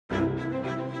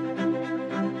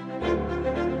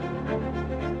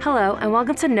Hello, and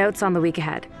welcome to Notes on the Week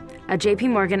Ahead, a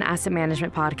JP Morgan Asset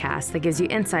Management podcast that gives you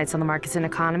insights on the markets and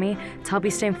economy to help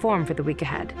you stay informed for the week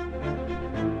ahead.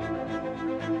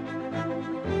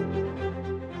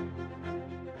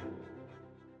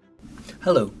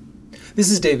 Hello, this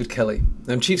is David Kelly.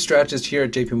 I'm Chief Strategist here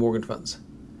at JP Morgan Funds.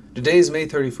 Today is May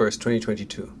 31st,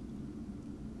 2022.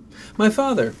 My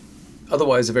father,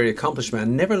 otherwise a very accomplished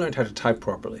man, never learned how to type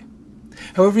properly.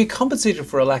 However, he compensated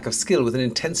for a lack of skill with an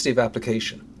intensity of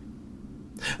application.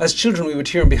 As children, we would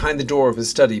hear him behind the door of his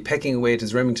study, pecking away at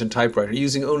his Remington typewriter,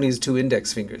 using only his two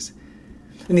index fingers.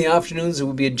 In the afternoons, it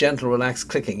would be a gentle, relaxed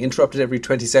clicking, interrupted every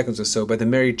 20 seconds or so by the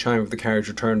merry chime of the carriage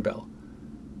return bell.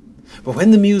 But when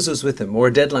the muse was with him, or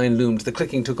a deadline loomed, the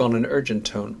clicking took on an urgent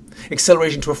tone,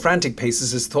 accelerating to a frantic pace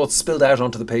as his thoughts spilled out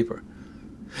onto the paper.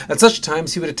 At such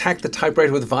times, he would attack the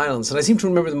typewriter with violence, and I seem to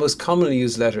remember the most commonly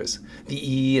used letters, the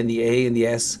E and the A and the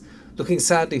S, looking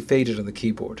sadly faded on the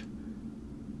keyboard.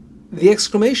 The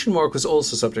exclamation mark was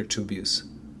also subject to abuse,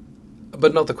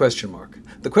 but not the question mark.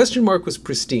 The question mark was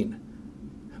pristine.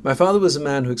 My father was a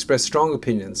man who expressed strong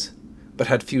opinions, but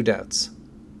had few doubts.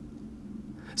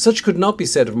 Such could not be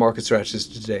said of market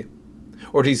strategists today,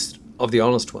 or at least of the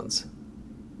honest ones.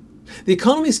 The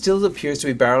economy still appears to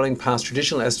be barreling past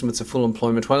traditional estimates of full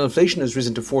employment, while inflation has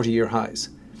risen to 40-year highs.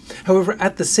 However,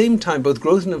 at the same time, both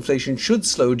growth and inflation should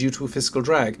slow due to a fiscal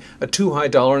drag, a too high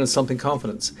dollar and slumping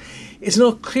confidence. It's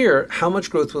not clear how much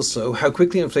growth will slow, how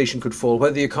quickly inflation could fall,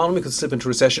 whether the economy could slip into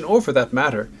recession, or for that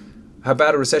matter, how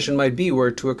bad a recession might be were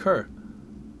it to occur.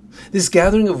 This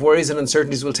gathering of worries and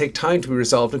uncertainties will take time to be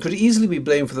resolved and could easily be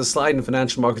blamed for the slide in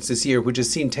financial markets this year, which has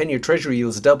seen 10-year Treasury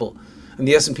yields double, and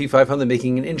the S&P 500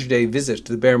 making an intraday visit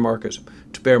to the bear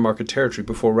market territory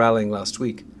before rallying last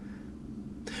week.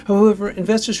 However,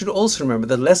 investors should also remember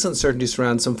that less uncertainty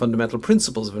surrounds some fundamental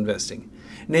principles of investing,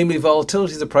 namely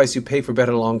volatility is the price you pay for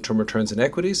better long-term returns in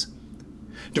equities,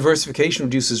 diversification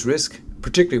reduces risk,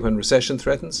 particularly when recession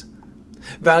threatens,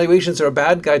 valuations are a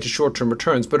bad guide to short-term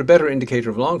returns but a better indicator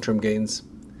of long-term gains,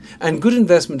 and good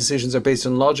investment decisions are based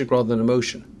on logic rather than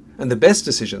emotion, and the best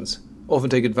decisions often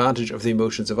take advantage of the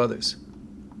emotions of others.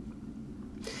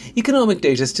 Economic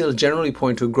data still generally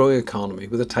point to a growing economy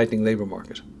with a tightening labour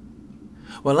market.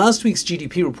 While last week's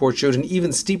GDP report showed an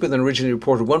even steeper than originally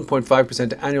reported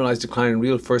 1.5% annualized decline in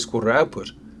real first quarter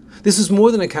output, this was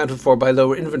more than accounted for by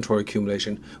lower inventory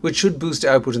accumulation, which should boost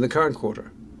output in the current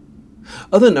quarter.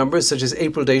 Other numbers, such as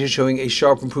April data showing a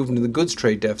sharp improvement in the goods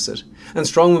trade deficit and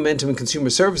strong momentum in consumer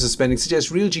services spending,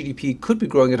 suggest real GDP could be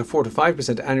growing at a 4 to 5%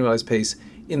 annualized pace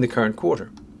in the current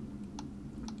quarter.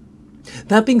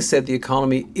 That being said, the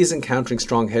economy is encountering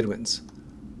strong headwinds.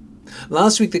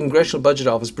 Last week, the Congressional Budget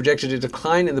Office projected a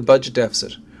decline in the budget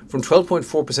deficit from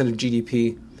 12.4% of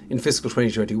GDP in fiscal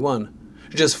 2021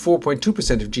 to just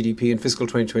 4.2% of GDP in fiscal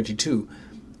 2022,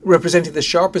 representing the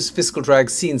sharpest fiscal drag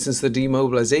seen since the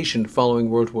demobilization following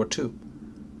World War II.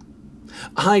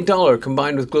 A high dollar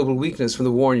combined with global weakness from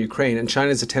the war in Ukraine and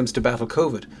China's attempts to battle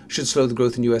COVID should slow the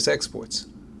growth in US exports.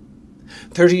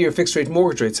 30-year fixed-rate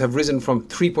mortgage rates have risen from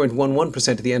 3.11%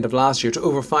 at the end of last year to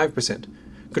over 5%,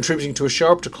 contributing to a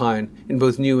sharp decline in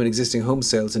both new and existing home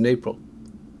sales in April.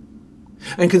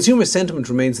 And consumer sentiment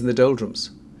remains in the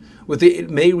doldrums, with the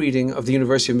May reading of the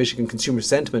University of Michigan Consumer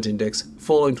Sentiment Index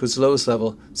falling to its lowest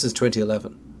level since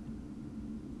 2011.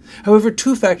 However,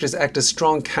 two factors act as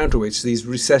strong counterweights to these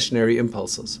recessionary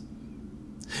impulses.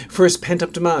 First,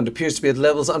 pent-up demand appears to be at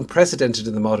levels unprecedented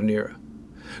in the modern era.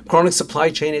 Chronic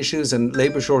supply chain issues and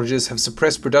labour shortages have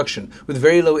suppressed production, with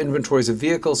very low inventories of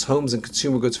vehicles, homes and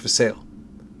consumer goods for sale.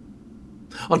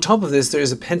 On top of this, there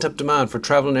is a pent-up demand for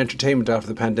travel and entertainment after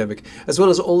the pandemic, as well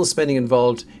as all the spending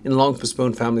involved in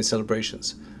long-postponed family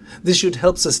celebrations. This should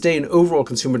help sustain overall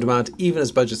consumer demand even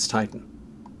as budgets tighten.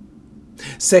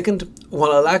 Second,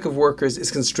 while a lack of workers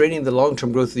is constraining the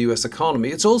long-term growth of the US economy,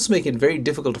 it's also making it very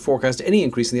difficult to forecast any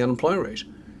increase in the unemployment rate.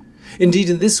 Indeed,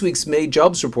 in this week's May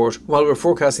jobs report, while we're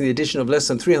forecasting the addition of less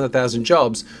than 300,000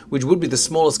 jobs, which would be the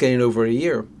smallest gain in over a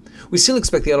year, we still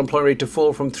expect the unemployment rate to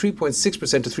fall from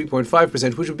 3.6% to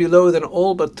 3.5%, which would be lower than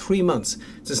all but 3 months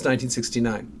since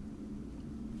 1969.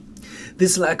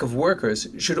 This lack of workers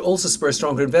should also spur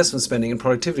stronger investment spending and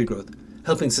productivity growth,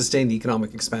 helping sustain the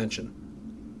economic expansion.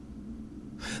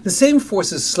 The same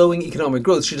forces slowing economic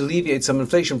growth should alleviate some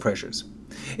inflation pressures.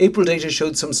 April data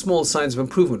showed some small signs of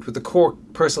improvement, with the core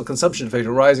personal consumption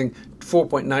deflator rising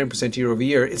 4.9% year over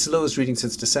year, its lowest reading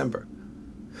since December.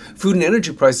 Food and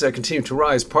energy prices are continuing to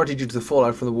rise, partly due to the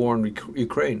fallout from the war in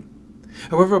Ukraine.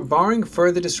 However, barring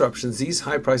further disruptions, these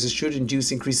high prices should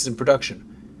induce increases in production,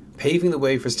 paving the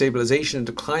way for stabilization and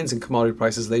declines in commodity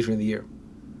prices later in the year.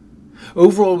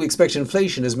 Overall, we expect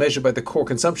inflation, as measured by the core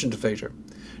consumption deflator,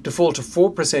 to fall to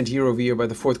 4% year over year by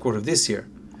the fourth quarter of this year,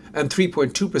 and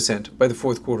 3.2% by the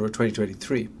fourth quarter of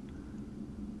 2023.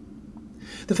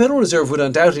 The Federal Reserve would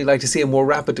undoubtedly like to see a more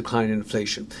rapid decline in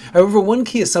inflation. However, one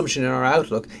key assumption in our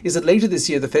outlook is that later this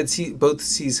year the Fed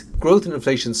sees growth in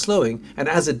inflation slowing, and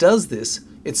as it does this,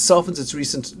 it softens its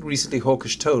recently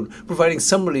hawkish tone, providing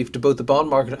some relief to both the bond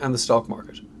market and the stock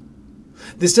market.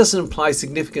 This doesn't imply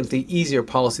significantly easier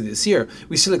policy this year.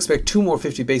 We still expect 2 more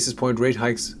 50 basis point rate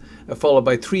hikes, followed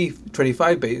by 3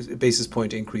 25 basis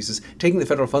point increases, taking the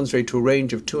federal funds rate to a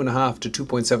range of 2.5% to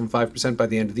 2.75% by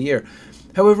the end of the year.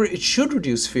 However, it should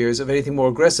reduce fears of anything more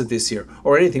aggressive this year,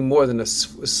 or anything more than a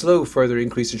slow further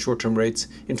increase in short-term rates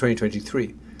in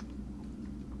 2023.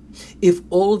 If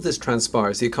all of this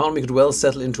transpires, the economy could well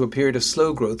settle into a period of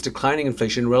slow growth, declining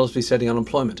inflation, and relatively steady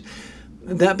unemployment.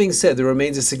 That being said, there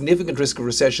remains a significant risk of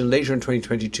recession later in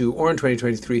 2022 or in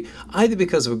 2023, either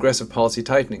because of aggressive policy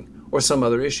tightening or some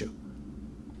other issue.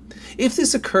 If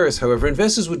this occurs, however,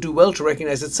 investors would do well to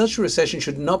recognize that such a recession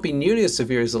should not be nearly as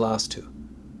severe as the last two.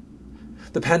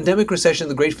 The pandemic recession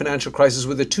and the Great Financial Crisis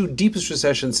were the two deepest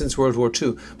recessions since World War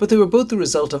II, but they were both the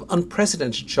result of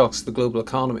unprecedented shocks to the global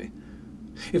economy.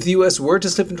 If the US were to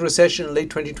slip into recession in late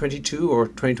 2022 or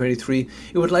 2023,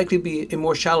 it would likely be a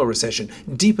more shallow recession,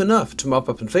 deep enough to mop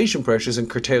up inflation pressures and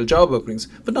curtail job openings,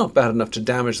 but not bad enough to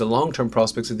damage the long-term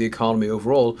prospects of the economy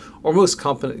overall or most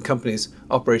companies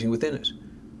operating within it.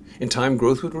 In time,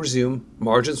 growth would resume,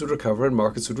 margins would recover, and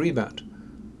markets would rebound.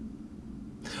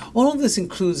 All of this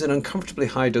includes an uncomfortably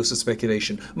high dose of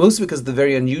speculation, mostly because of the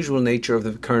very unusual nature of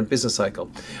the current business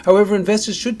cycle. However,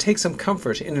 investors should take some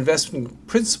comfort in investment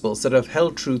principles that have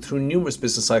held true through numerous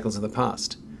business cycles in the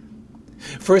past.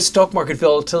 First, stock market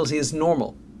volatility is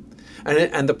normal,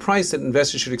 and the price that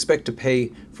investors should expect to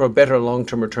pay for better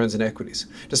long-term returns in equities.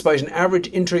 Despite an average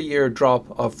inter-year drop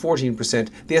of 14%,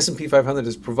 the S&P 500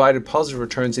 has provided positive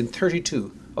returns in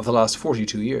 32 of the last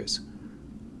 42 years.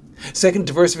 Second,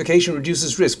 diversification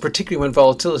reduces risk, particularly when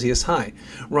volatility is high.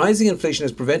 Rising inflation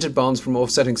has prevented bonds from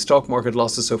offsetting stock market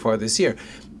losses so far this year.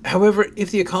 However, if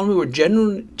the economy were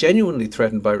genuinely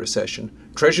threatened by recession,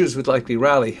 treasuries would likely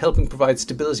rally, helping provide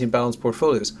stability in balanced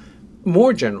portfolios.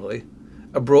 More generally,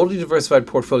 a broadly diversified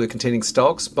portfolio containing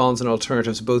stocks, bonds, and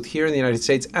alternatives both here in the United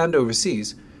States and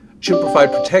overseas should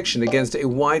provide protection against a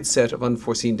wide set of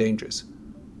unforeseen dangers.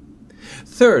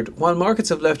 Third, while markets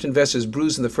have left investors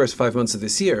bruised in the first 5 months of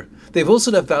this year, they've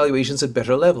also left valuations at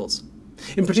better levels.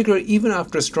 In particular, even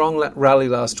after a strong rally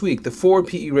last week, the forward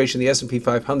PE ratio in the S&P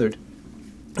 500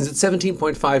 is at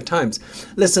 17.5 times,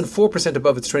 less than 4%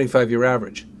 above its 25-year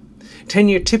average.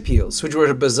 10-year tip yields, which were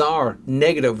at a bizarre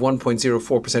negative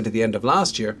 1.04% at the end of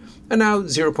last year, are now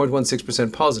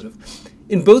 0.16% positive.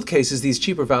 In both cases, these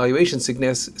cheaper valuations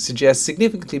suggest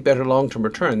significantly better long-term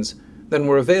returns than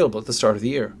were available at the start of the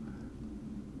year.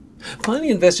 Finally,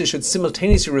 investors should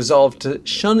simultaneously resolve to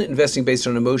shun investing based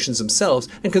on emotions themselves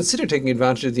and consider taking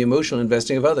advantage of the emotional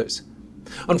investing of others.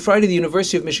 On Friday, the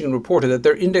University of Michigan reported that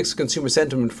their index of consumer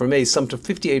sentiment for May summed to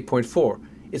 58.4,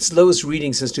 its lowest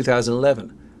reading since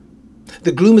 2011.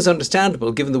 The gloom is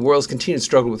understandable given the world's continued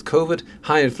struggle with COVID,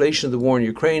 high inflation of the war in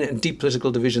Ukraine, and deep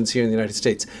political divisions here in the United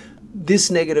States. This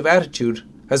negative attitude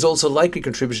has also likely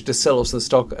contributed to sell-offs in the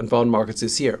stock and bond markets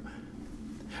this year.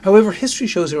 However, history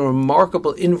shows a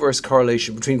remarkable inverse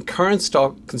correlation between current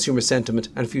stock consumer sentiment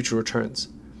and future returns.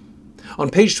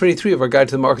 On page 23 of our Guide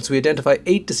to the Markets, we identify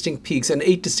 8 distinct peaks and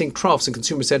 8 distinct troughs in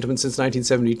consumer sentiment since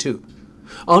 1972.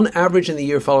 On average, in the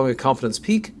year following a confidence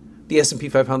peak, the S&P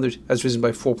 500 has risen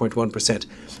by 4.1%.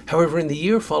 However, in the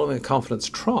year following a confidence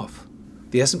trough,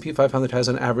 the S&P 500 has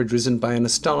on average risen by an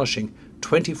astonishing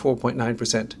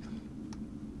 24.9%.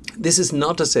 This is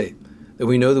not to say that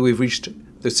we know that we've reached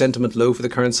the sentiment low for the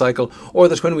current cycle, or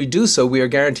that when we do so, we are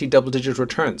guaranteed double-digit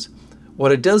returns.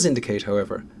 What it does indicate,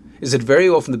 however, is that very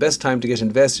often the best time to get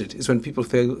invested is when people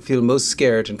feel most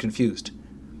scared and confused.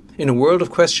 In a world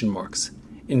of question marks,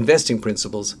 investing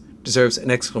principles deserves an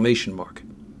exclamation mark.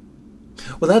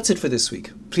 Well, that's it for this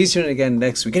week. Please tune in again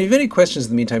next week. And if you have any questions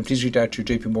in the meantime, please reach out to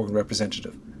your JP Morgan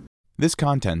representative. This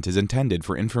content is intended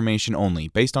for information only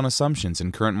based on assumptions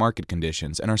and current market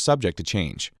conditions and are subject to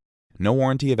change. No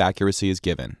warranty of accuracy is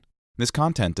given. This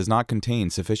content does not contain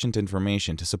sufficient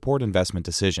information to support investment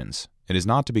decisions. It is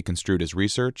not to be construed as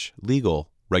research,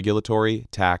 legal, regulatory,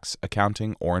 tax,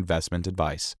 accounting, or investment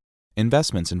advice.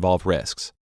 Investments involve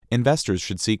risks. Investors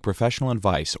should seek professional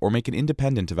advice or make an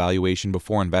independent evaluation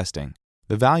before investing.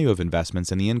 The value of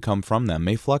investments and the income from them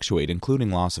may fluctuate, including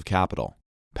loss of capital.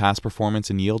 Past performance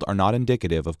and yield are not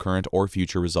indicative of current or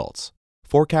future results.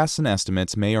 Forecasts and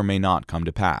estimates may or may not come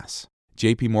to pass.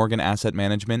 JP Morgan Asset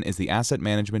Management is the asset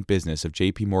management business of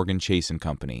JP Morgan Chase &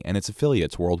 Company and its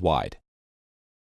affiliates worldwide.